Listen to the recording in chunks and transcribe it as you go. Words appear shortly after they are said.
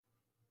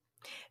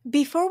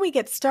Before we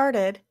get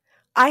started,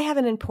 I have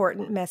an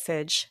important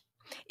message.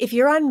 If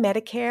you're on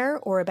Medicare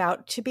or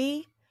about to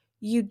be,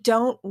 you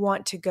don't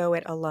want to go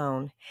it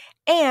alone.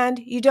 And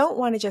you don't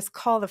want to just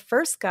call the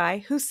first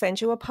guy who sends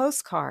you a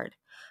postcard.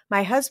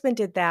 My husband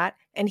did that,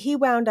 and he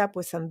wound up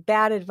with some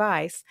bad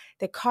advice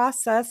that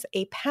costs us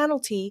a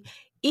penalty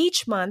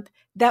each month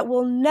that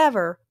will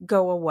never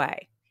go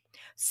away.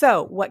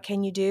 So, what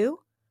can you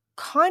do?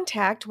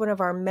 Contact one of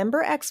our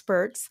member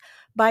experts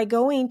by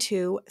going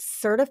to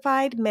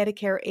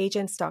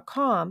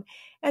certifiedmedicareagents.com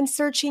and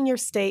searching your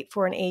state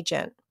for an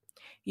agent.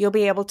 You'll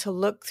be able to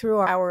look through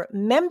our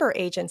member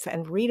agents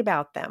and read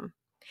about them.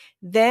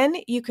 Then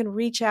you can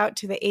reach out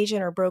to the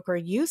agent or broker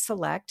you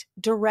select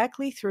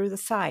directly through the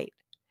site.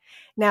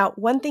 Now,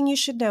 one thing you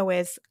should know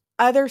is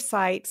other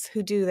sites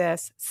who do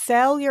this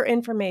sell your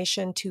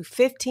information to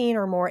 15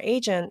 or more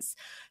agents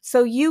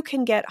so you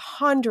can get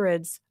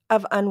hundreds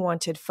of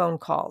unwanted phone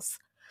calls.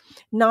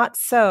 Not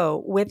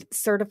so with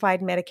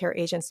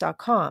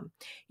certifiedmedicareagents.com.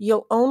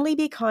 You'll only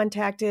be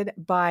contacted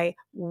by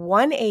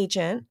one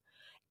agent,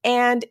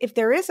 and if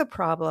there is a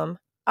problem,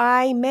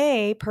 I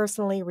may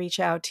personally reach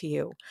out to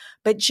you.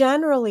 But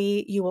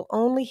generally, you will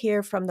only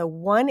hear from the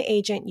one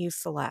agent you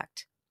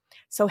select.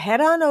 So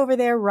head on over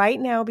there right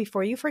now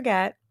before you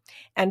forget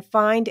and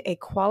find a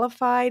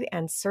qualified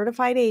and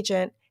certified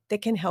agent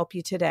that can help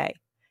you today.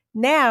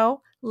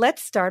 Now,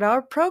 let's start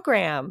our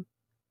program.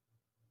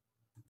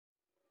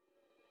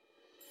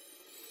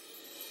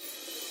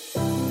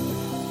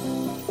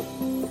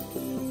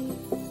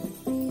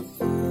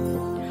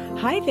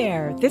 Hi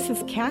there, this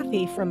is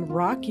Kathe from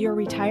Rock Your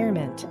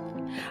Retirement.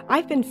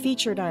 I've been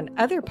featured on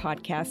other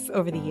podcasts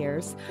over the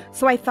years,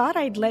 so I thought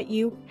I'd let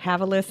you have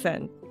a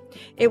listen.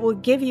 It will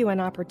give you an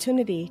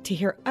opportunity to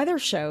hear other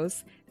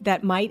shows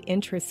that might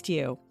interest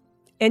you.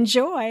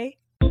 Enjoy!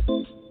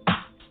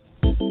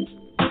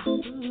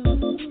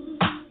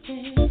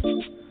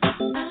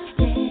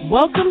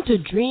 Welcome to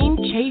Dream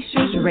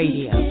Chasers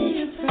Radio,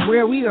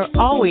 where we are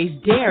always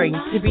daring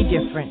to be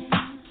different.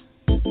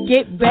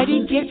 Get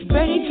ready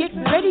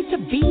to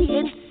be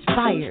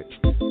inspired.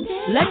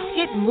 Let's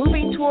get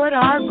moving toward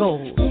our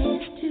goals.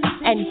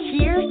 And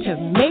here to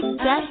make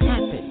that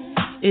happen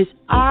is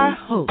our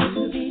host,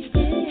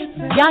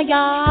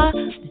 Yaya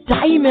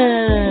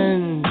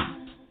Diamond.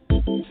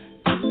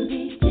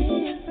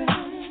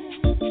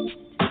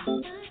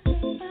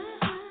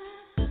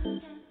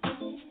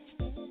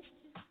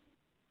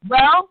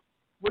 Well,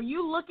 were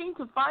you looking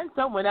to find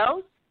someone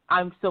else?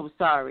 I'm so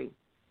sorry.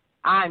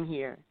 I'm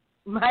here.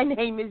 My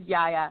name is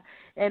Yaya,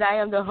 and I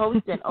am the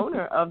host and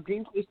owner of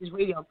Dream Chasers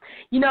Radio.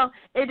 You know,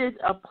 it is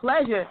a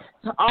pleasure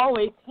to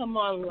always come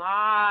on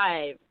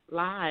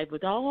live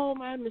with all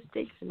my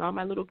mistakes and all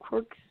my little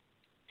quirks.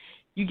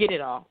 You get it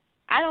all.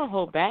 I don't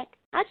hold back.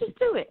 I just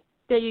do it.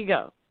 There you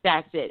go.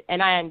 That's it.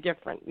 And I am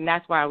different, and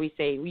that's why we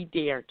say we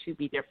dare to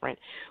be different.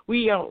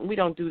 We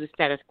don't do the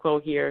status quo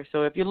here.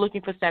 So if you're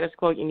looking for status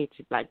quo, you need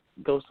to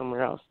go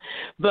somewhere else.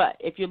 But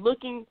if you're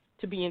looking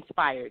to be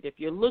inspired, if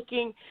you're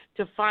looking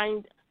to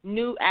find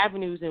new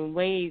avenues and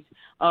ways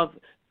of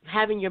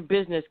having your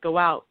business go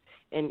out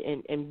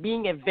and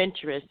being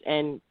adventurous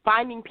and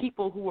finding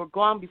people who were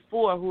gone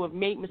before who have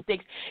made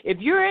mistakes. If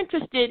you're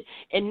interested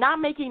in not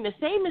making the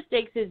same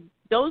mistakes as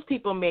those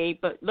people made,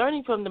 but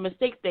learning from the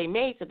mistakes they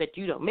made so that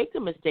you don't make the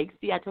mistakes,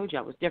 see, I told you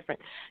I was different,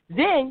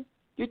 then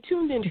you're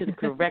tuned into the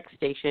correct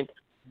station.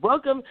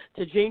 Welcome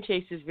to Dream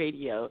Chasers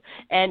Radio.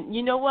 And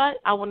you know what?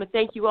 I want to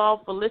thank you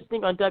all for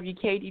listening on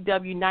WKDW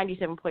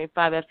 97.5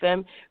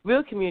 FM,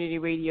 Real Community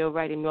Radio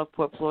right in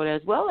Northport, Florida,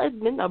 as well as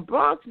in the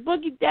Bronx,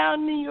 Boogie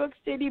Down, New York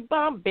City,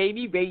 Bomb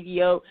Baby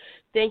Radio.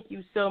 Thank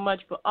you so much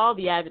for all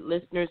the avid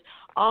listeners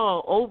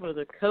all over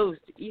the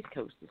coast. The East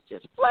Coast is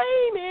just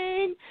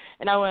flaming.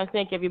 And I want to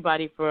thank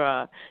everybody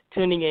for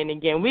tuning in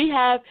again. We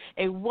have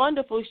a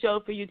wonderful show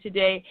for you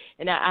today,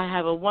 and I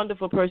have a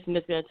wonderful person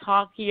that's going to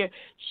talk here.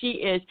 She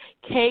is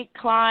Kate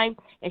Klein,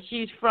 and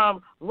she's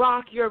from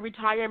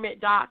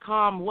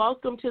rockyourretirement.com.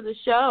 Welcome to the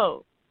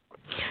show.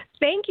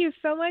 Thank you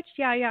so much,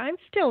 Yaya. I'm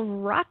still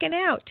rocking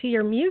out to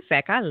your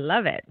music. I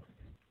love it.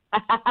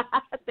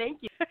 Thank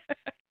you.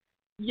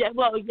 Yeah,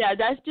 well, yeah,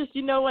 that's just,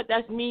 you know what,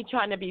 that's me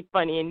trying to be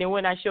funny. And then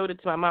when I showed it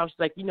to my mom, she's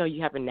like, you know,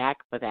 you have a knack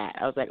for that.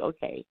 I was like,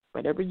 okay,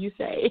 whatever you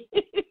say.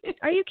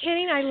 Are you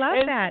kidding? I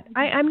love that.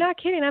 I'm not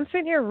kidding. I'm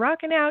sitting here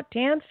rocking out,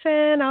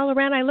 dancing all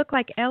around. I look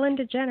like Ellen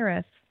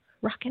DeGeneres,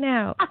 rocking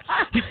out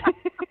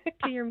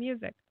to your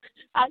music.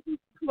 I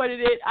just recorded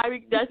it.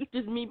 That's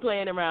just me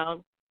playing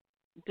around.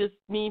 Just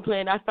me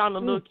playing. I found a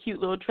little cute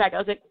little track. I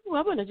was like, oh,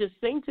 I'm going to just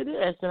sing to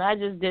this. And I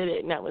just did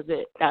it, and that was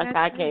it. That's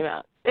how it came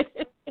out.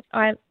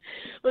 I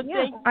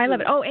love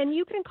it. Oh, and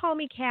you can call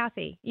me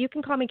Kathe. You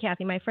can call me Kathe.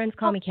 My friends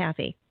call me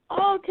Kathe.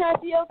 Oh, Kathe,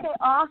 okay.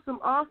 Awesome.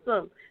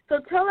 So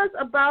tell us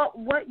about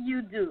what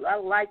you do. I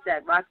like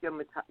that, Rock Your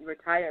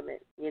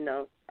Retirement. You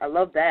know, I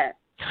love that.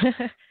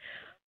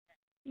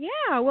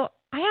 Yeah, well,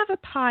 I have a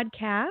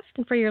podcast,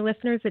 and for your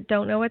listeners that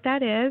don't know what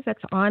that is,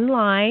 that's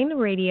online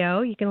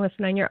radio. You can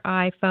listen on your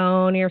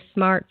iPhone, your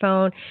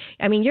smartphone.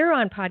 I mean, you're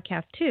on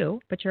podcast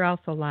too, but you're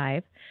also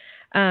live.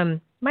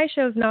 My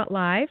show's not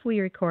live. We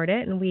record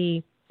it and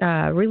we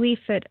release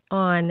it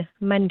on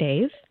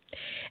Mondays.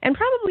 And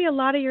probably a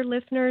lot of your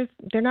listeners,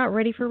 they're not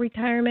ready for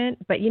retirement,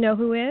 but you know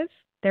who is?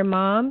 Their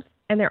moms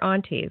and their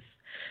aunties.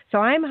 So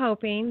I'm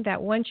hoping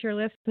that once your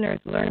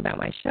listeners learn about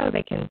my show,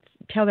 they can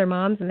tell their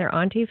moms and their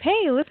aunties,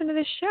 hey, listen to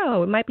this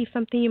show. It might be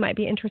something you might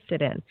be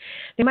interested in.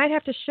 They might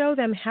have to show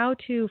them how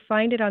to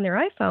find it on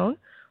their iPhone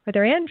or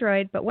their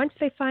Android, but once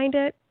they find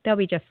it, they'll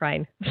be just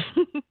fine.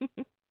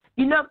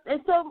 You know,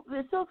 it's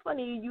so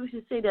funny you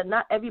should say that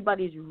not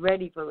everybody's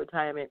ready for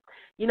retirement.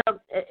 You know,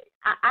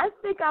 I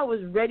think I was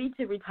ready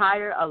to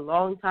retire a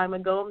long time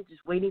ago. I'm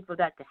just waiting for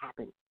that to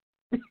happen.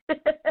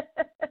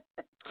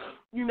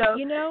 you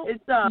know,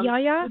 it's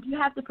Yaya, you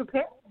have to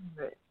prepare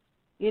for it.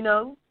 You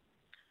know.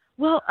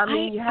 Well, I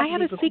mean, I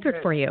have a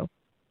secret for you.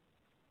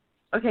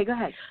 Okay, go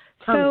ahead.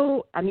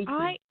 So I need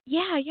to.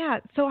 Yeah.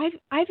 So I've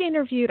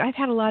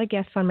had a lot of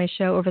guests on my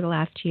show over the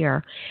last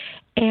year,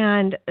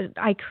 and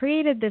I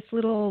created this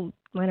little,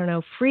 I don't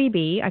know,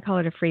 freebie. I call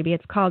it a freebie.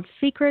 It's called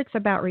Secrets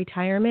About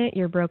Retirement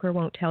Your Broker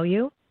Won't Tell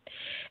You.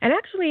 And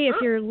actually, if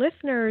your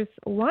listeners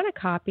want a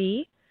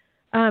copy,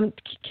 can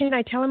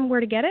I tell them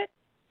where to get it?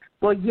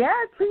 Well, yeah,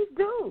 please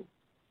do.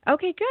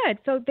 Okay, good.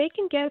 So they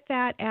can get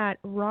that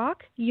at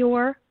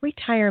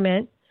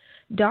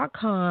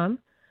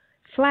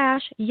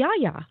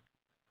rockyourretirement.com/Yaya.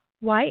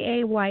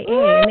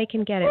 YAYA, and they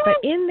can get it. But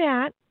in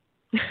that,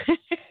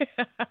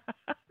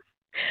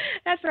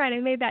 that's right, I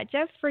made that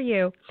just for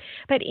you.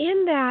 But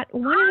in that,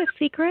 one of the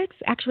secrets,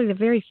 actually the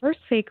very first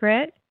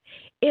secret,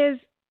 is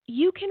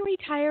you can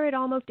retire at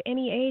almost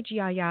any age,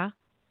 Yaya.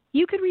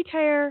 You could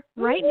retire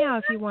right now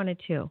if you wanted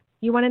to.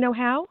 You want to know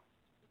how?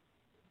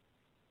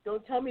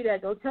 Don't tell me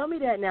that. Don't tell me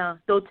that now.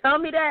 Don't tell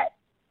me that.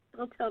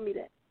 Don't tell me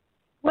that.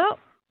 Well,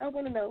 I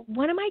want to know.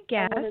 One of my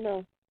guests. I want to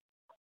know.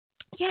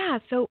 Yeah,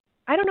 so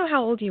I don't know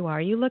how old you are.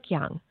 You look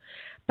young.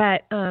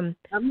 But I'm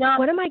not.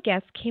 One of my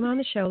guests came on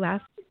the show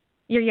last.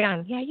 You're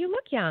young. Yeah, you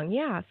look young.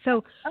 Yeah.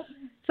 So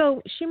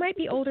she might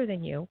be older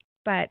than you,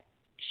 but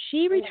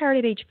she retired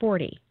at age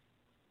 40.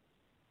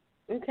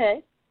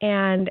 Okay.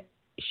 And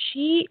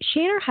she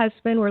and her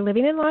husband were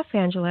living in Los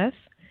Angeles.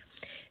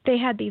 They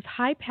had these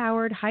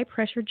high-powered,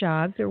 high-pressure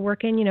jobs. They're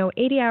working,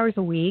 80 hours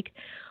a week,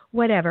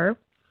 whatever.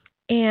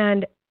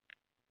 And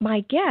my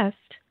guest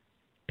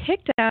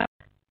picked up,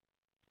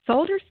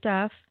 sold her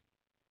stuff,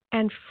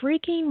 and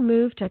freaking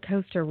moved to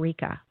Costa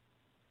Rica.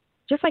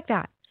 Just like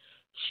that.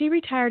 She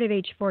retired at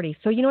age 40.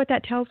 So you know what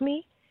that tells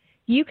me?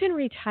 You can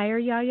retire,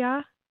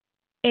 Yaya,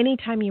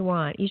 anytime you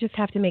want. You just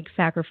have to make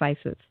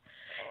sacrifices.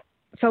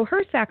 So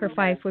her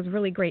sacrifice was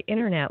really great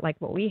internet, like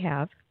what we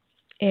have.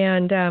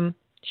 And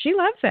she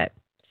loves it.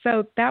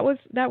 So that was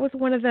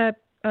one of the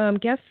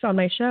guests on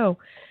my show.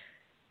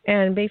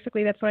 And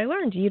basically that's what I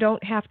learned. You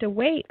don't have to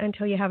wait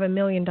until you have $1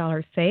 million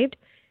saved.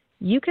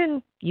 You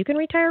can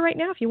retire right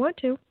now if you want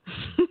to.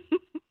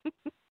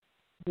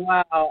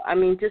 Wow. I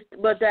mean,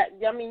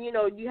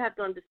 you have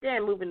to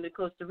understand, moving to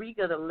Costa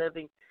Rica,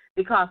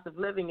 the cost of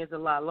living is a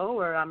lot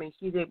lower. I mean,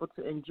 she's able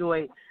to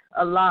enjoy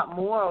a lot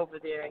more over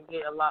there and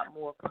get a lot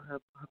more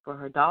for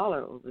her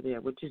dollar over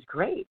there, which is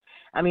great.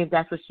 I mean, if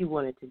that's what she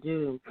wanted to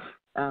do.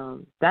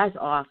 That's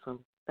awesome.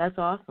 That's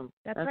awesome.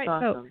 That's right.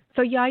 Awesome.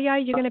 So Yaya,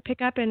 you're going to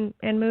pick up and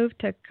move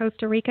to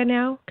Costa Rica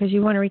now because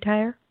you want to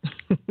retire?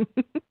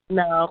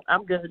 No,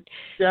 I'm good.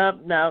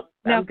 No,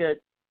 I'm good.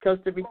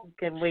 Costa Rica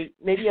can wait.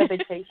 Maybe a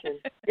vacation.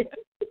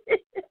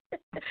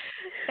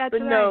 That's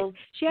but right. No,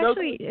 she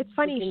actually, it's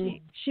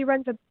funny. She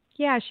runs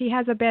she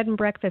has a bed and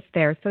breakfast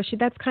there. So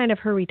that's kind of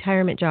her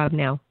retirement job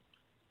now.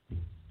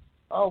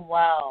 Oh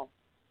wow,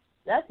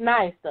 that's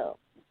nice though.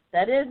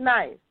 That is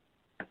nice.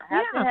 I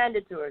have to hand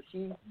it to her.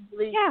 She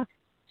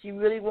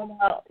really went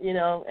out,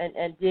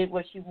 and did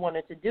what she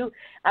wanted to do.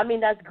 I mean,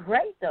 that's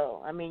great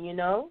though. I mean,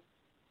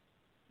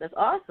 that's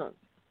awesome.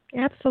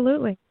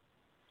 Absolutely.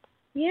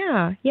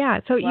 Yeah.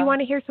 So you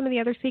want to hear some of the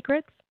other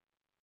secrets?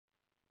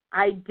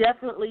 I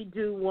definitely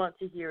do want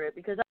to hear it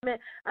because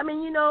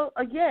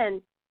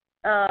again,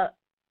 I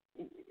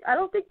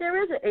don't think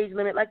there is an age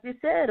limit like you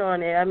said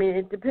on it. I mean,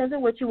 it depends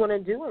on what you want to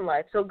do in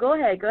life. So go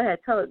ahead,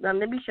 tell it. Now,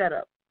 let me shut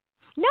up.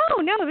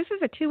 No, this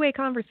is a two-way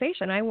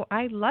conversation.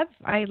 I love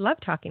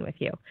talking with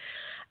you.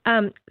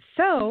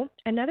 So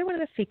another one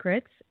of the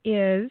secrets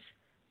is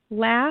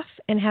laugh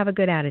and have a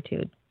good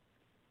attitude.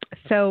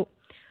 So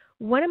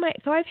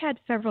I've had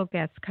several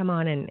guests come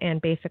on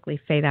and basically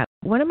say that.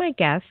 One of my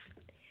guests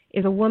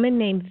is a woman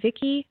named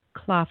Vicki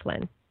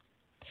Cloughlin.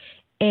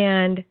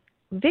 And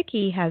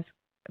Vicki has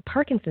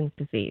Parkinson's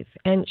disease,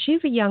 and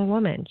she's a young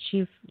woman.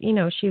 She's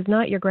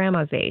not your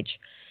grandma's age.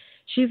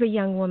 She's a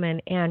young woman,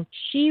 and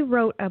she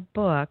wrote a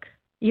book.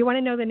 You want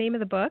to know the name of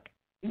the book?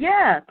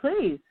 Yeah,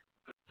 please.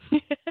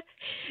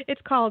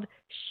 It's called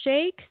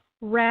Shake,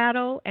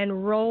 Rattle,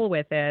 and Roll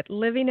with It,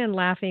 Living and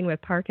Laughing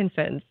with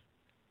Parkinson's.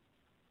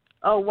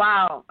 Oh,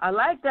 wow. I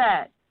like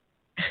that.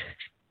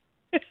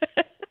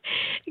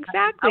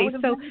 Exactly.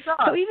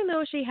 So even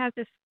though she has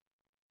this,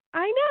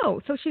 I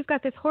know. So she's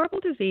got this horrible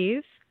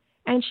disease,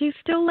 and she's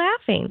still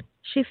laughing.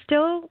 She's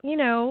still,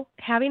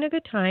 having a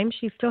good time.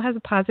 She still has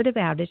a positive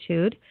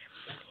attitude.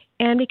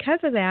 And because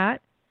of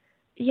that,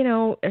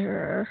 now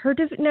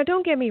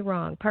don't get me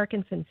wrong,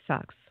 Parkinson's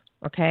sucks.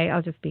 Okay,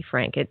 I'll just be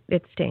frank.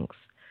 It stinks.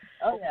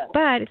 Oh yeah.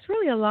 But it's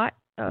really a lot.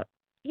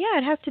 Yeah,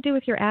 it has to do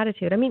with your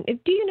attitude. I mean,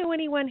 do you know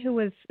anyone who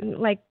was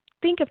like?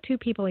 Think of two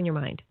people in your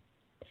mind.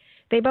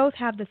 They both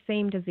have the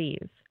same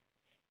disease,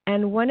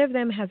 and one of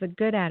them has a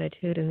good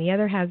attitude, and the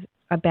other has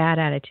a bad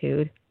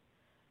attitude.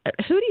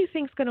 Who do you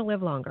think's going to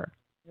live longer?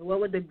 The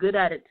one with the good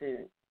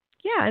attitude.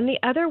 Yeah, and the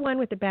other one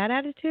with the bad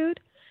attitude,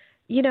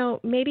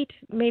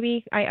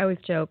 maybe I always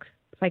joke,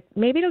 it's like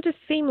maybe it'll just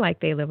seem like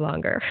they live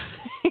longer.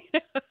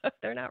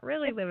 They're not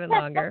really living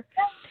longer,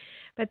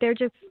 but they're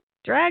just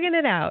dragging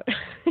it out.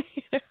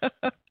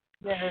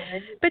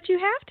 But you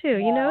have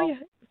to,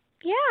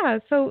 yeah.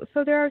 So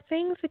there are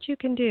things that you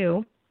can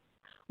do.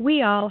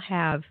 We all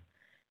have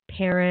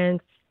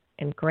parents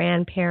and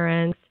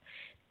grandparents,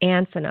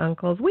 aunts and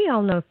uncles. We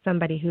all know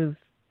somebody who's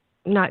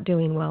not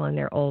doing well in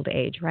their old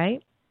age,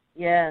 right?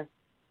 Yeah.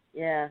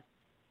 Yeah.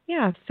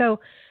 So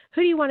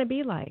who do you want to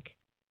be like?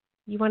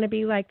 You want to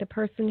be like the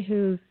person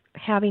who's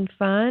having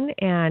fun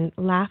and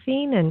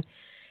laughing and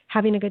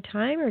having a good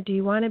time, or do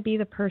you want to be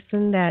the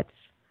person that's,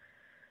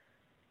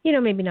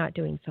 maybe not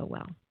doing so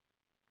well?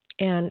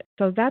 And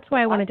so that's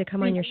why I wanted to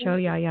come on your show,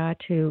 Yaya,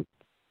 to...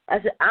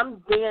 I said,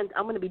 I'm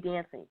going to be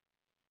dancing.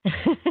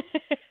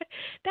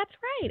 That's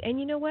right. And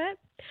you know what?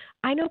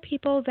 I know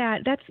people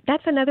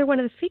that's another one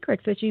of the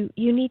secrets that you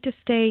need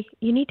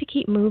to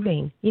keep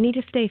moving. You need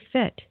to stay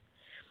fit.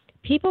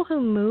 People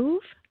who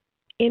move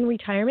in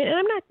retirement, and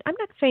I'm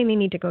not saying they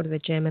need to go to the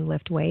gym and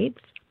lift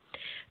weights,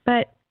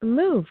 but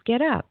move,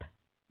 get up,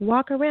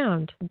 walk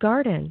around,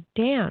 garden,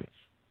 dance,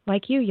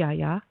 like you,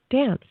 Yaya,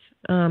 dance.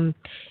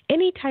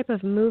 Any type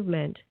of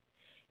movement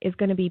is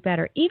going to be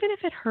better, even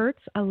if it hurts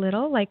a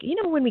little. Like,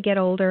 when we get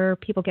older,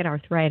 people get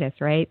arthritis,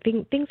 right?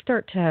 Things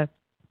start to,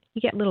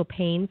 you get little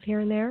pains here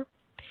and there.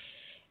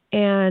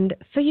 And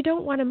so you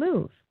don't want to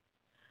move.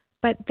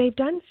 But they've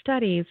done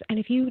studies, and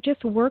if you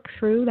just work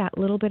through that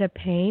little bit of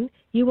pain,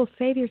 you will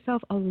save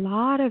yourself a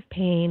lot of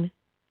pain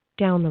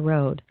down the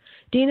road.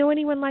 Do you know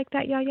anyone like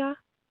that, Yaya?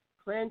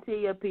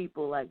 Plenty of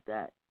people like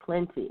that.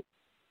 Plenty.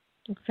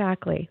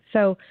 Exactly.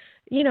 So,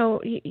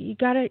 you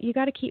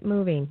gotta keep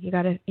moving. You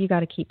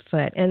gotta keep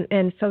fit.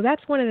 And so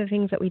that's one of the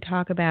things that we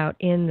talk about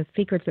in the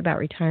Secrets About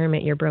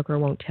Retirement Your Broker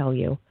Won't Tell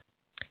You.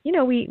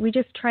 We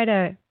just try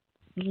to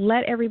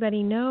let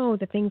everybody know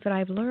the things that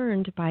I've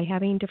learned by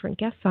having different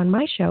guests on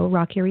my show,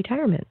 Rock Your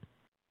Retirement.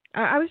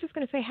 I was just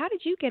going to say, how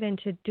did you get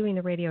into doing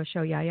the radio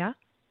show, Yaya?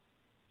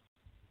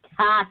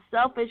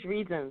 Selfish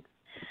reasons.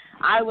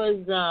 I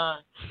was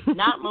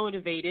not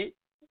motivated.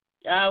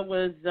 I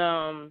was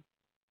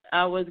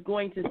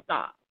going to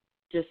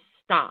just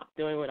stop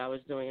doing what I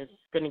was doing. I was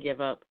going to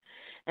give up.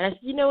 And I said,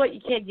 you know what?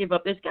 You can't give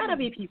up. There's got to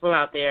be people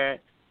out there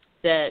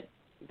that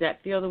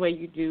feel the way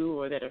you do,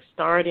 or that are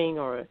starting,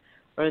 or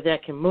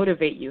that can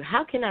motivate you.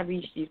 How can I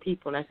reach these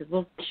people? And I said,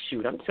 well,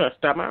 shoot, I'm just going to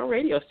start my own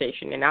radio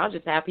station, and I'll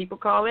just have people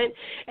call in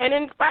and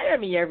inspire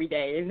me every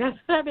day. And that's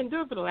what I've been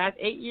doing for the last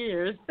 8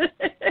 years. So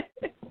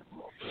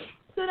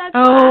that's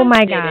oh,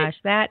 my gosh,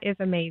 that is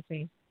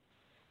amazing.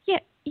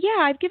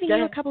 Yeah, I've given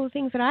you a couple of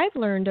things that I've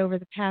learned over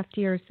the past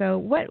year or so.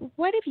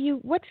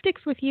 What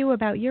sticks with you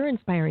about your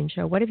inspiring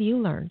show? What have you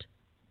learned?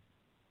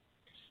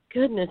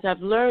 Goodness, I've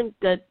learned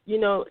that,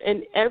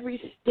 in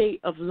every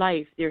state of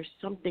life, there's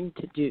something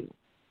to do.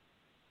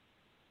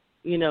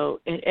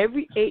 At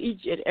every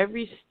age, at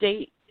every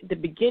state, the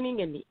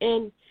beginning and the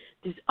end,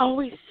 there's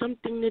always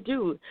something to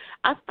do.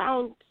 I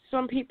found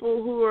some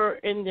people who are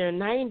in their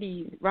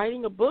 90s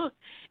writing a book,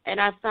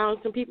 and I found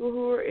some people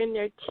who are in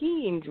their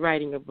teens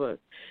writing a book.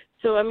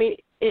 So, I mean,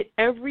 at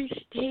every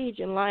stage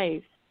in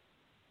life,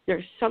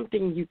 there's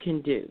something you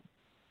can do.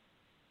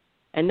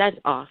 And that's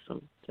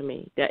awesome to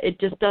me, that it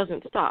just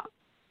doesn't stop.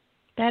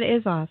 That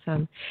is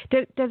awesome.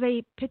 Does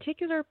a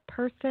particular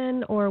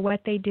person or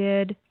what they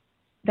did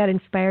that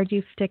inspired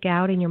you stick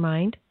out in your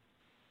mind?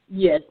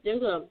 Yes,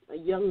 there's a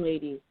young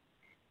lady.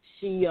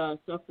 She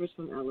suffers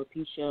from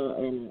alopecia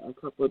and a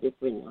couple of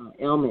different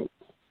ailments.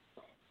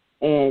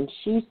 And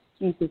she's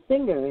a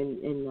singer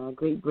in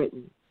Great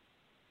Britain.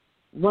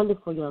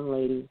 Wonderful young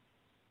lady.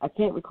 I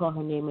can't recall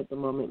her name at the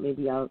moment.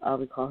 Maybe I'll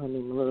recall her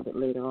name a little bit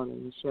later on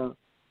in the show.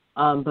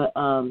 But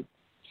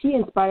she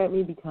inspired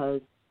me because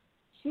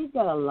she's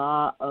got a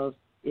lot of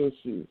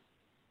issues,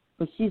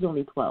 but she's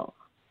only 12.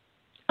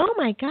 Oh,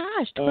 my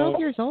gosh, 12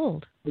 years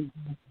old.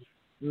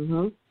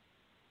 Mm-hmm.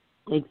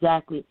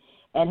 Exactly.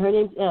 And her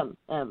name's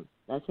M.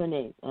 That's her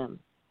name, M.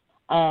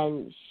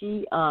 And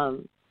she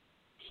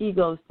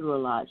goes through a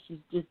lot.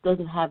 She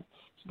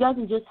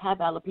doesn't just have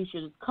alopecia.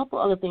 There's a couple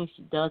other things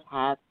she does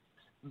have,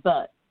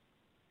 but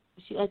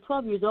at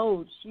 12 years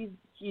old,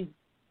 she's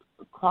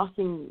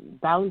crossing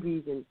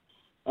boundaries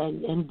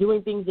and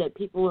doing things that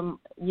people,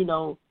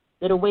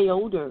 that are way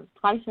older,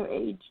 twice her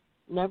age,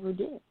 never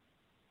did.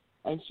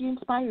 And she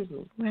inspires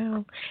me.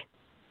 Wow.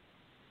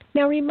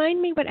 Now,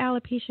 remind me what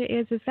alopecia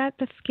is. Is that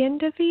the skin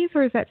disease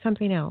or is that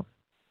something else?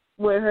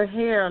 where her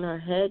hair on her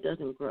head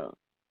doesn't grow.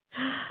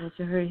 And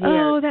so her hair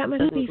Oh, that must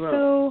doesn't be grow.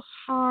 so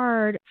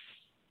hard.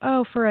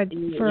 Oh, for a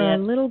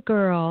little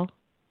girl,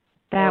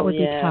 that would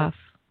be tough.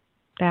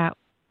 That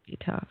would be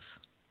tough.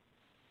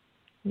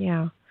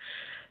 Yeah.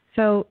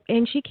 So,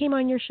 and she came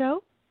on your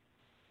show?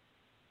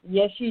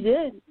 Yes, she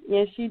did.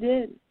 Yes, she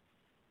did.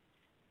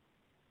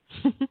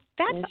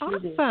 That's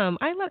awesome.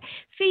 I love.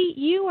 See,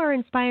 you are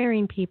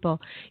inspiring people.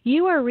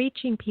 You are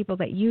reaching people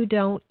that you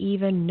don't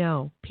even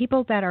know.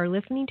 People that are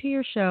listening to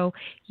your show,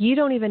 you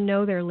don't even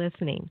know they're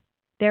listening.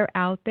 They're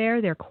out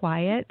there. They're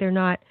quiet. They're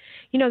not,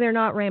 they're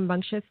not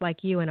rambunctious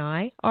like you and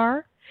I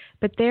are,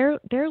 but they're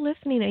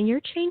listening, and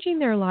you're changing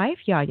their life,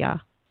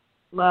 Yaya.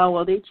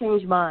 Well, they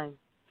changed mine.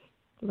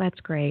 That's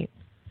great.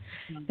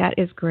 That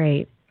is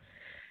great.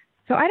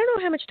 So I don't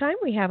know how much time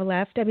we have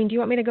left. I mean, do you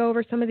want me to go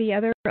over some of the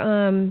other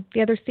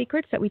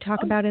secrets that we talk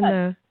about in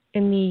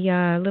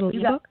the little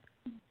ebook?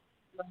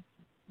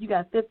 You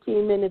got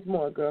 15 minutes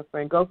more,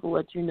 girlfriend. Go for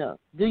what you know.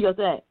 Do your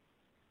thing.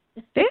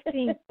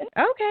 15.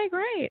 Okay,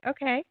 great.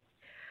 Okay.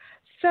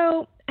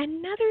 So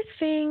another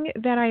thing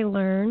that I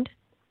learned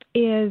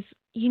is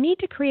you need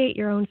to create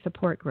your own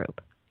support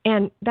group,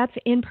 and that's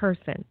in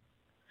person.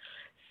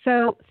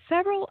 So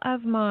several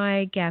of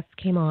my guests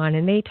came on,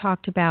 and they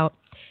talked about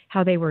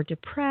how they were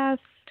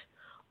depressed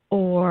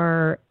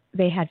or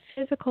they had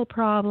physical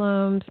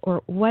problems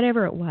or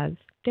whatever it was.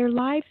 Their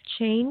lives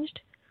changed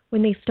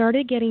when they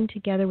started getting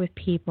together with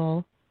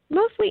people.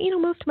 Mostly,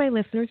 most of my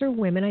listeners are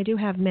women. I do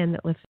have men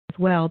that listen as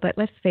well, but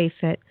let's face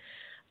it,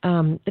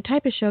 the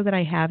type of show that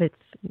I have, it's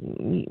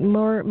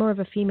more of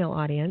a female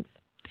audience.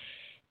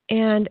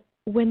 And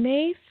when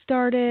they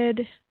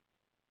started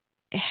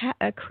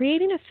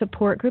creating a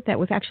support group that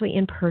was actually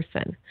in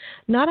person,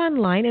 not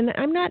online. And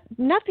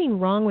nothing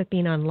wrong with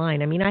being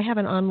online. I mean, I have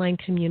an online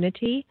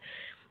community,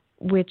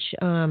 which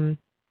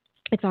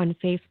it's on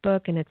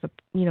Facebook, and it's a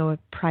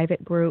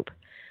private group.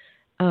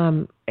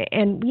 And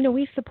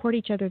we support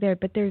each other there,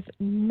 but there's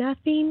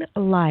nothing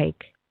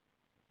like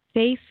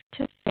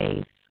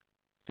face-to-face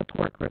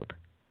support group.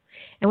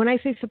 And when I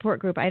say support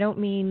group, I don't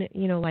mean,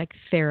 like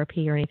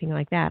therapy or anything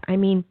like that. I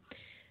mean,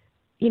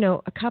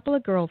 a couple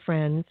of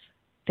girlfriends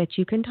that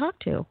you can talk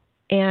to,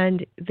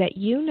 and that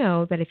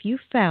that if you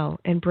fell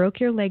and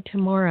broke your leg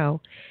tomorrow,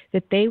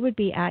 that they would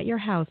be at your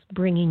house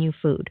bringing you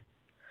food,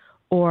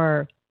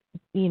 or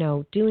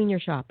doing your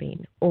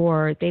shopping,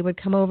 or they would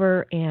come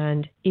over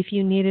and if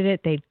you needed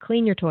it, they'd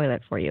clean your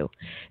toilet for you.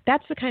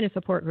 That's the kind of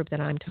support group that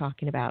I'm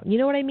talking about. You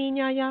know what I mean,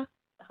 Yaya?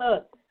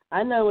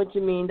 I know what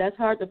you mean. That's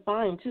hard to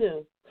find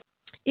too.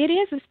 It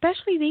is,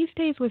 especially these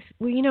days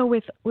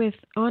with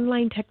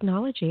online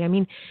technology. I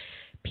mean,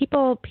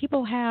 people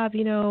have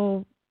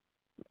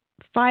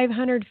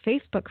 500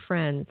 Facebook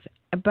friends,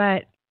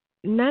 but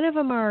none of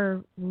them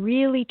are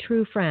really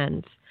true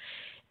friends.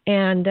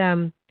 And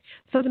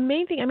so the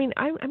main thing, I mean,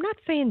 I'm not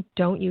saying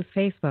don't use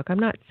Facebook. I'm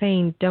not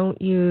saying don't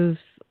use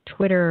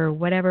Twitter or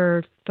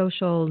whatever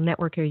social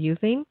network you're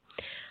using.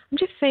 I'm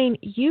just saying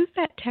use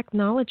that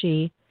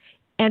technology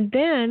and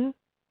then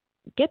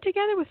get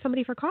together with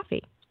somebody for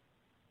coffee.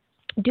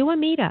 Do a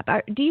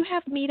meetup. Do you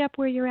have meetup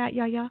where you're at,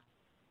 Yaya?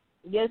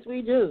 Yes,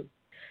 we do.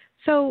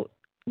 So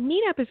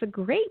meetup is a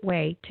great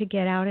way to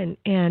get out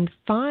and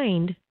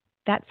find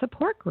that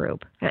support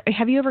group.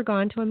 Have you ever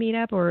gone to a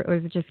meetup, or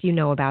is it just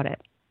about it?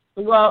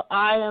 Well,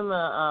 I am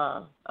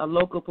a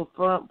local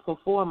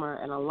performer,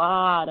 and a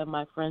lot of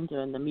my friends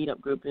are in the meetup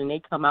group, and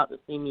they come out to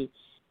see me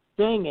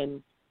sing,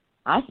 and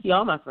I see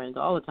all my friends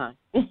all the time.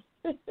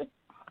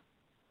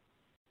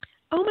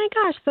 Oh, my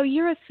gosh. So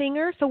you're a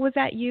singer? So was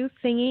that you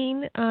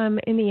singing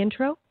in the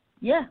intro?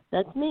 Yeah,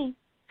 that's me.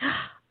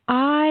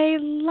 I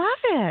love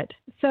it.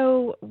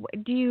 So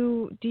do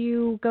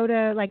you go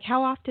to,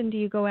 how often do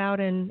you go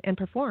out and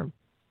perform?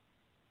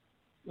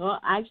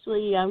 Well,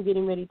 actually, I'm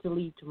getting ready to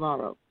leave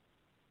tomorrow.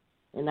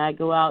 And I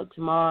go out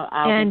tomorrow.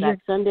 I'll be back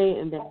Sunday,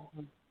 and then,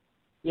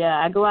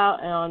 I go out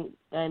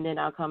and then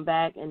I'll come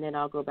back, and then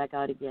I'll go back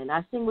out again.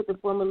 I sing with the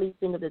former lead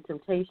singer of the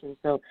Temptations,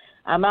 so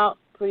I'm out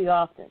pretty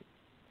often.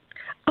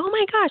 Oh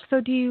my gosh!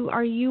 So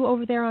are you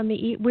over there on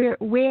the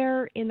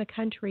where in the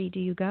country do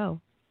you go?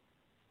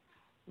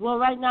 Well,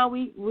 right now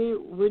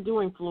we're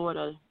doing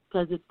Florida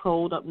because it's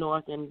cold up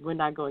north, and we're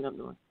not going up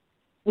north.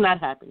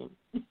 Not happening.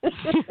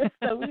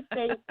 So we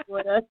stay in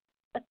Florida.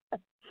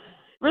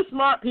 We're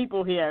smart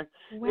people here.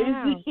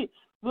 Wow.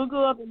 We're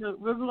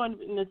going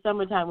in the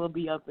summertime. We'll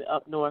be up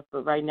north,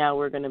 but right now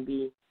we're going to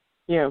be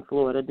here in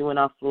Florida doing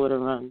our Florida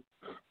run.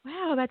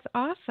 Wow, that's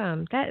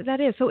awesome. That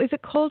is. So is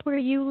it cold where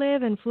you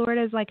live and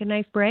Florida is like a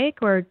nice break,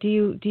 or do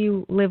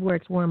you live where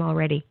it's warm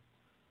already?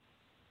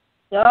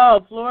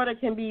 Oh, Florida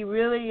can be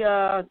really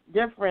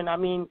different. I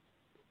mean,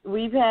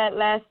 we've had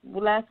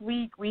last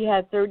week we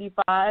had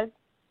 35.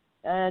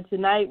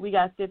 Tonight we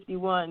got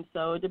 51.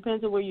 So it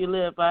depends on where you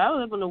live. But I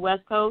live on the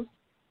West Coast.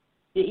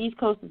 The East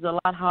Coast is a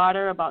lot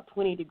hotter, about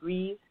 20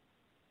 degrees.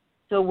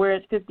 So where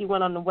it's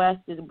 51 on the west,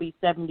 it'll be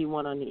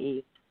 71 on the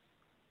east.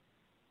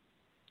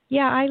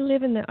 Yeah, I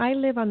live on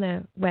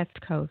the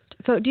West Coast.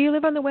 So do you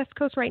live on the West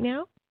Coast right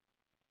now?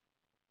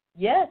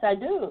 Yes, I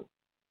do.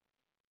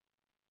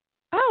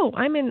 Oh,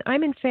 I'm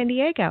in San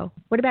Diego.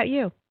 What about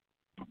you?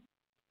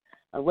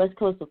 West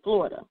coast of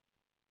Florida.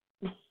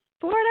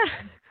 Florida.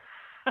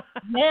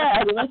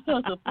 Yeah, the west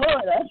coast of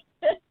Florida.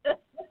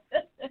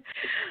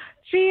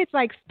 See, it's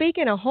like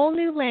speaking a whole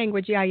new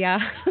language, yeah.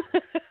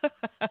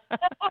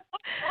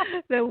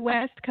 The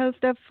west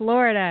coast of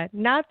Florida,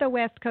 not the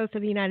west coast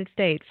of the United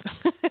States.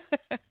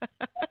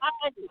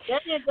 There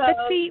you go. But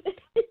see,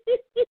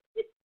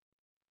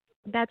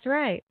 that's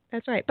right.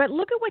 That's right. But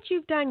look at what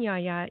you've done,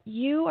 Yaya.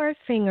 You are a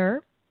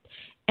singer,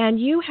 and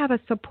you have a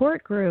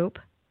support group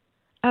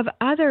of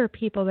other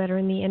people that are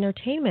in the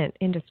entertainment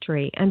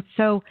industry. And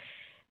so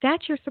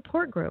that's your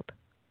support group.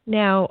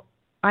 Now,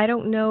 I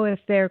don't know if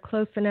they're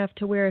close enough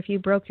to where if you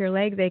broke your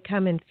leg, they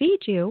come and feed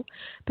you,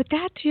 but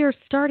that's your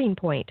starting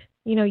point.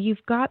 You know,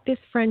 you've got this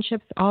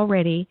friendships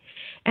already,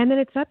 and then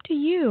it's up to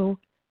you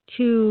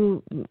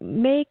to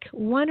make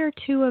one or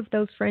two of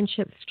those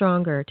friendships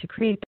stronger, to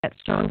create that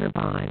stronger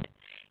bond.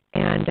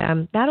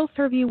 And that'll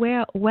serve you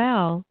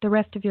well the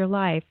rest of your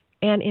life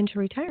and into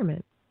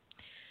retirement.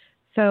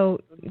 So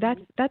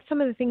that's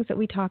some of the things that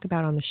we talk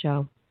about on the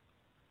show.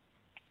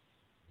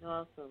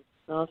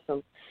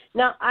 Awesome.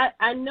 Now,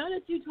 I know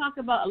that you talk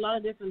about a lot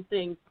of different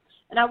things,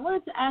 and I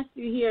wanted to ask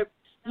you here,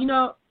 you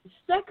know,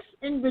 sex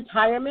in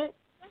retirement,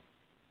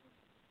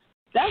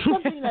 that's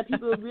something that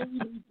people really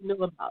need to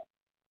know about.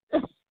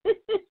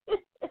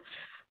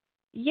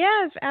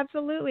 Yes,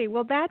 absolutely.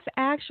 Well, that's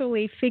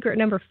actually secret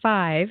number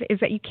 5, is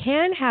that you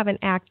can have an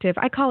active,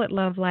 I call it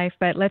love life,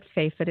 but let's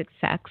face it, it's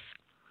sex.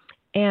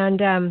 And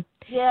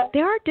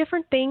there are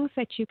different things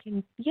that you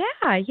can,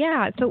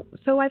 yeah.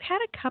 So I've had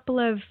a couple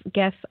of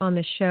guests on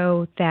the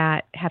show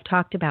that have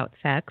talked about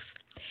sex.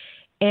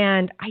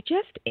 And I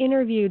just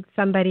interviewed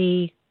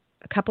somebody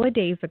a couple of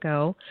days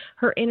ago.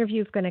 Her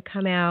interview is going to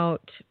come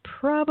out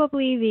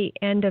probably the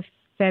end of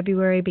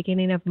February,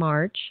 beginning of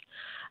March.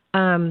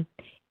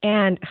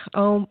 And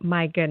oh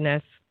my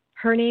goodness,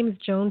 her name's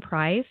Joan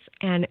Price,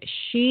 and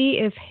she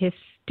is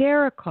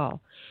hysterical.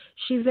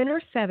 She's in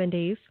her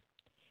 70s.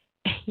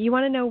 You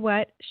want to know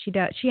what she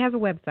does? She has a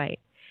website.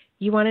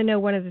 You want to know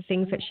one of the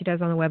things that she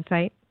does on the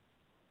website?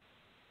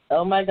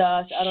 Oh my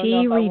gosh, I don't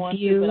know if I want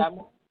to, but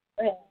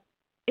I'm...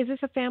 Is this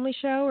a family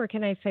show, or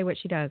can I say what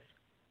she does?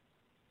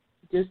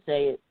 Just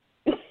say it.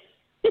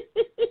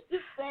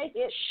 Just say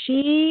it.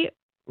 She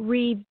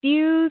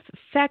reviews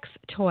sex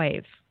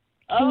toys.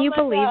 Can you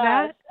believe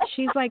that?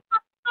 She's like,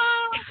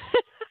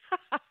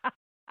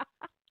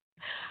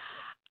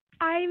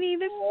 I mean,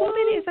 this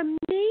woman is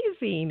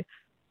amazing.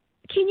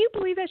 Can you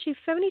believe that she's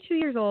 72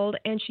 years old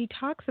and she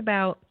talks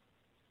about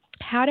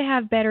how to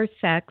have better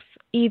sex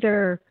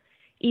either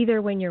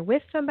when you're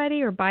with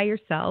somebody or by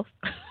yourself?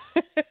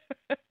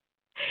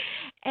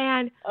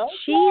 And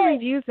she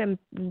reviews them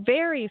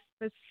very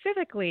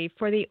specifically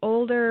for the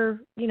older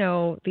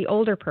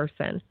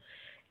person.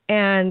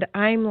 And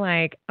I'm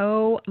like,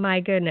 oh my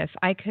goodness,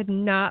 I could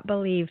not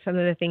believe some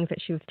of the things that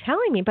she was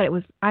telling me, but it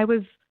was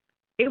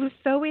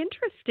so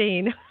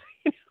interesting.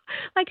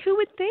 Like, who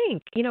would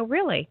think,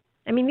 really?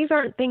 I mean, these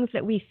aren't things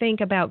that we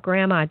think about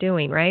grandma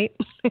doing, right?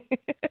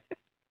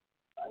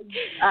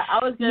 I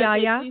was going to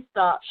say, please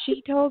stop.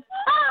 She told,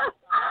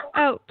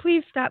 oh,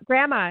 please stop.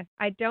 Grandma,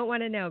 I don't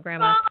want to know,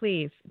 Grandma.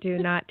 Please do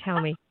not tell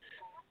me.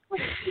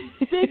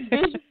 Big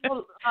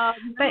visual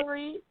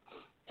memory.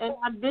 And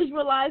I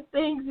visualize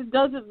things. It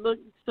doesn't look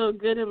so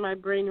good in my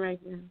brain right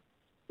now.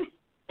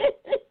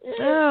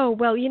 Oh,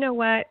 well, you know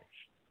what?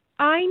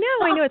 I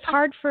know. It's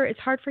hard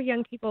for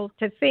young people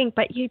to think,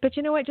 but you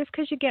know what? Just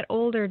because you get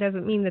older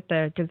doesn't mean that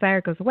the desire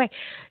goes away.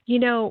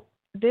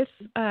 This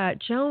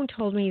Joan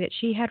told me that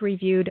she had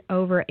reviewed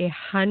over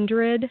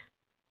 100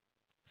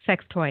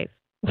 sex toys.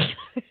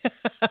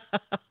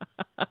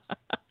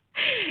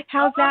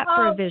 How's that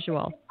for a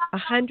visual?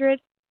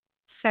 100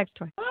 sex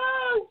toys.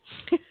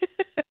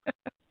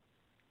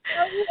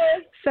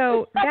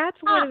 So that's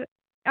one of the,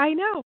 I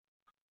know,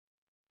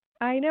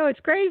 it's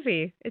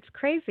crazy. It's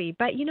crazy.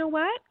 But you know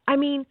what? I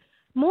mean,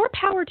 more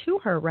power to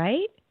her,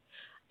 right?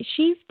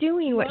 She's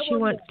doing what she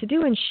wants to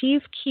do, and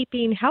she's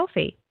keeping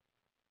healthy.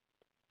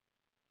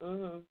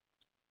 Mm-hmm.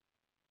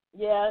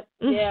 Yeah.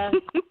 Yeah.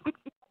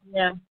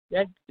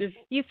 That's just,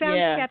 you sound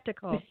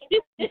skeptical.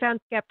 You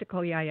sound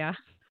skeptical, Yaya.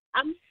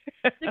 I'm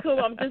skeptical.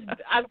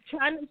 I'm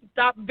trying to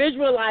stop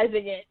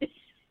visualizing it.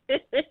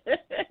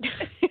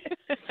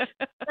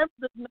 I'm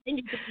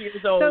 93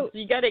 years old, so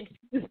you gotta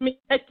excuse me.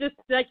 I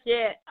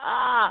can't.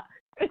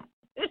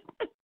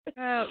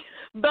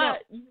 But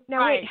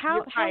now wait,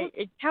 how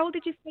old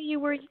did you say you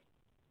were?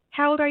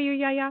 How old are you,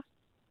 Yaya?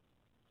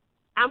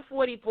 I'm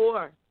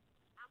 44.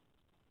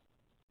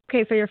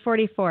 Okay, so you're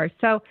 44.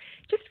 So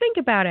just think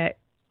about it.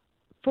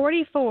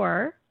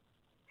 44,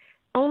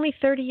 only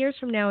 30 years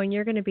from now, and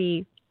you're going to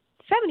be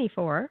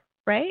 74,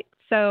 right?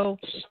 So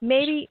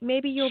maybe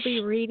you'll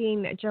be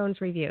reading Joan's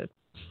reviews.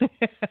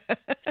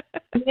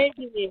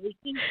 Maybe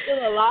she's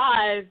still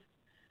alive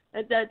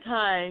at that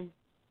time.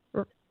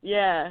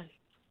 Yeah,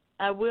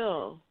 I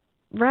will.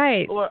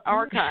 Right. Or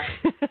archive.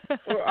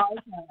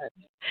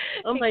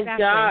 Oh my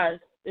gosh.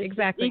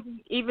 Exactly.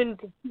 Even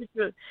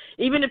to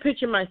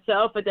picture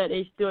myself at that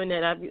age doing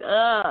that, I'd be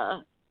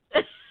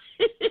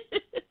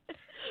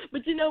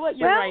But you know what?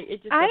 You're right.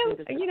 It just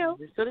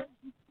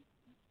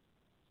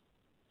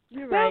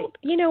You're right. Well,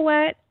 you know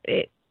what?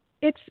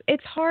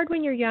 It's hard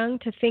when you're young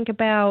to think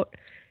about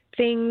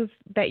things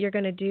that you're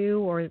going to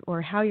do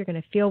or how you're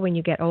going to feel when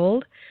you get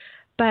old.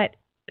 But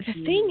the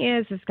thing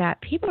is that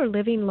people are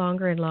living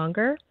longer and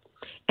longer,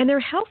 and they're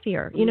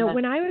healthier. You know,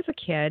 when I was a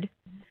kid,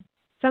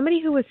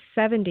 somebody who was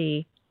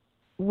 70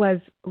 was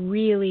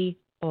really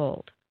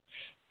old.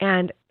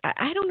 And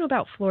I don't know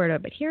about Florida,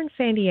 but here in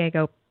San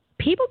Diego,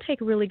 people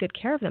take really good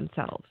care of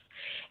themselves.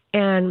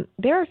 And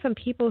there are some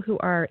people who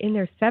are in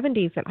their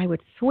 70s that I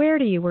would swear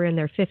to you were in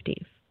their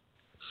 50s.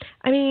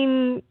 I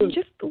mean,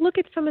 just look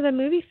at some of the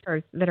movie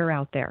stars that are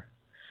out there.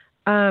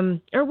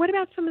 Or what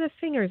about some of the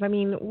singers? I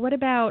mean, what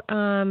about,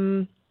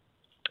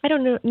 I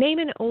don't know, name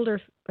an older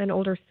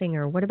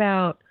singer. What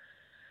about,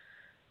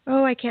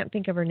 I can't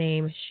think of her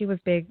name. She was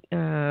big,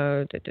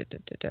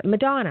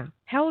 Madonna.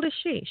 How old is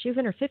she? She was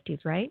in her 50s,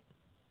 right?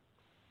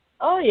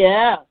 Oh,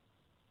 yeah.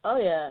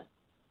 I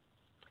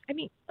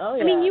mean,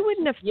 you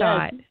wouldn't have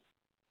thought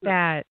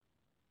that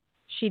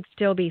she'd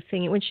still be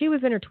singing. When she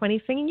was in her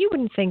 20s singing, you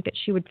wouldn't think that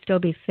she would still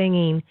be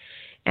singing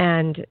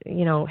and,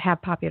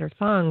 have popular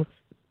songs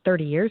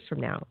 30 years from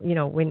now,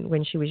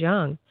 when she was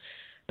young.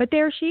 But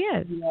there she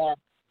is. Yeah.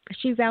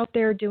 She's out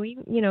there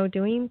doing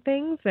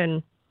things,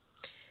 and,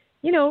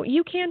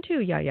 you can too,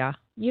 Yaya.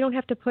 You don't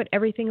have to put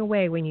everything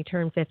away when you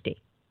turn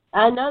 50.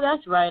 I know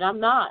that's right. I'm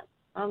not.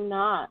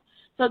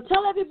 So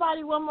tell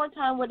everybody one more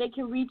time where they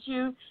can reach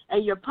you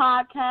and your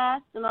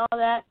podcast and all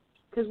that,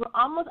 because we're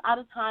almost out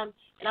of time.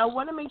 And I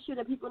want to make sure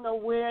that people know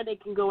where they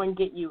can go and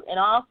get you. And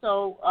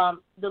also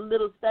the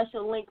little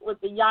special link with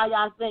the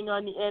Yaya thing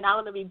on the end. I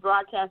want to be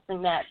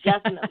broadcasting that,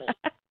 definitely.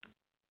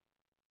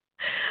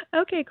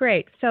 Okay,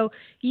 great. So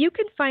you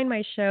can find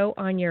my show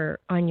on your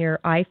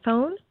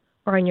iPhone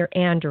or on your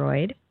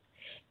Android.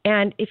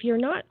 And if you're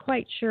not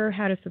quite sure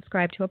how to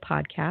subscribe to a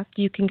podcast,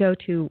 you can go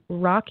to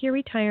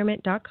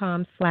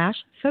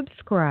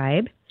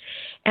rockyourretirement.com/subscribe.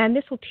 And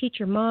this will teach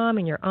your mom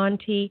and your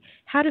auntie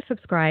how to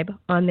subscribe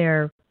on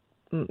their,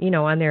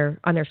 on their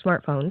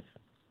smartphones.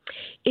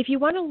 If you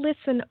want to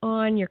listen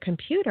on your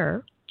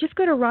computer, just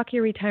go to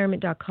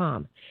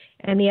rockyourretirement.com.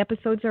 And the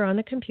episodes are on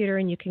the computer,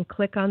 and you can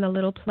click on the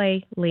little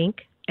play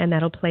link, and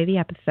that'll play the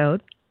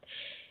episode.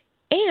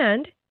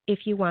 And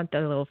if you want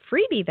the little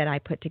freebie that I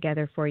put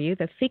together for you,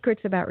 the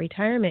secrets about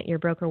retirement your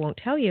broker won't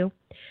tell you,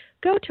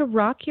 go to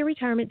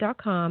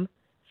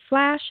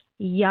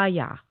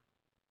rockyourretirement.com/Yaya.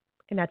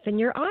 And that's in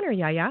your honor,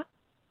 Yaya.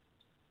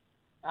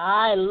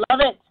 I love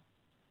it.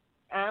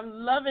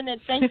 I'm loving it.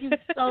 Thank you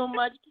so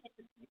much,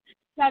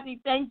 Kathe.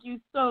 Thank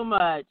you so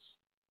much.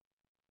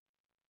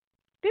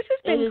 This has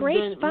been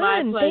great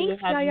fun.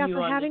 Thanks, Yaya,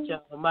 for having me.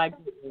 My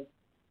goodness.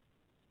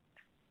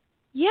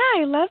 Yeah,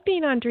 I love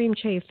being on Dream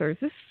Chasers.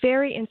 This is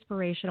very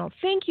inspirational.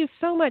 Thank you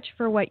so much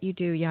for what you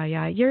do,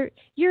 Yaya. You're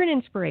an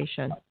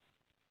inspiration.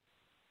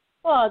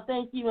 Well,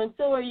 thank you, and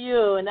so are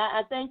you. And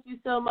I thank you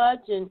so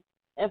much, and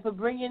for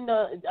bringing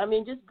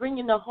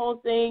bringing the whole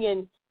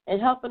thing and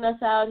helping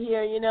us out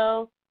here,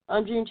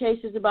 on Dream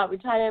Chasers about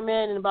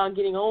retirement and about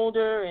getting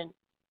older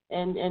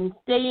and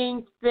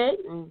staying fit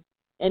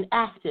and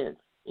active,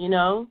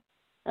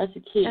 That's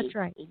the key. That's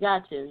right. You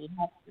got to. You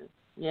have to.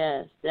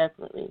 Yes,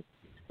 definitely.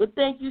 Well,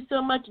 thank you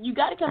so much. You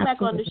got to come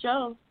back on the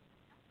show.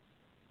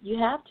 You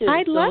have to.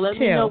 I'd love let to.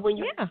 Me know when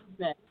you're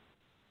back.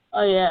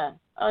 Oh, yeah.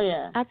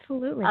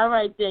 Absolutely. All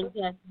right, then,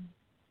 Kathe.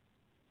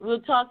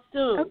 We'll talk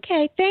soon.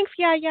 Okay. Thanks,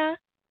 Yaya.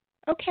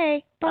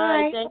 Okay. Bye. All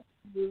right, thank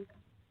you.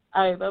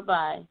 All right,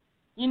 bye-bye.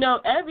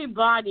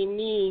 Everybody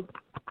needs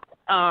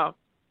a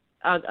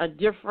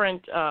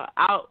different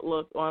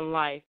outlook on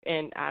life,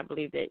 and I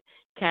believe that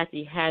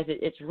Kathe has it.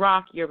 It's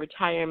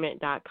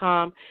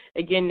rockyourretirement.com.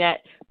 Again,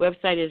 that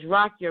website is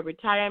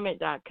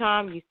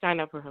rockyourretirement.com. You sign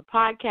up for her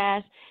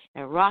podcast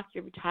and rock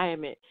your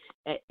retirement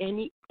at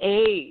any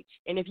age.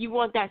 And if you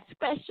want that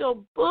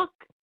special book,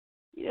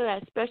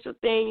 that special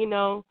thing,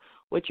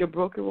 what your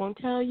broker won't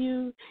tell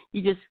you,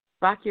 you just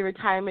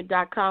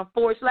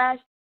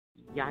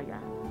rockyourretirement.com/Yaya.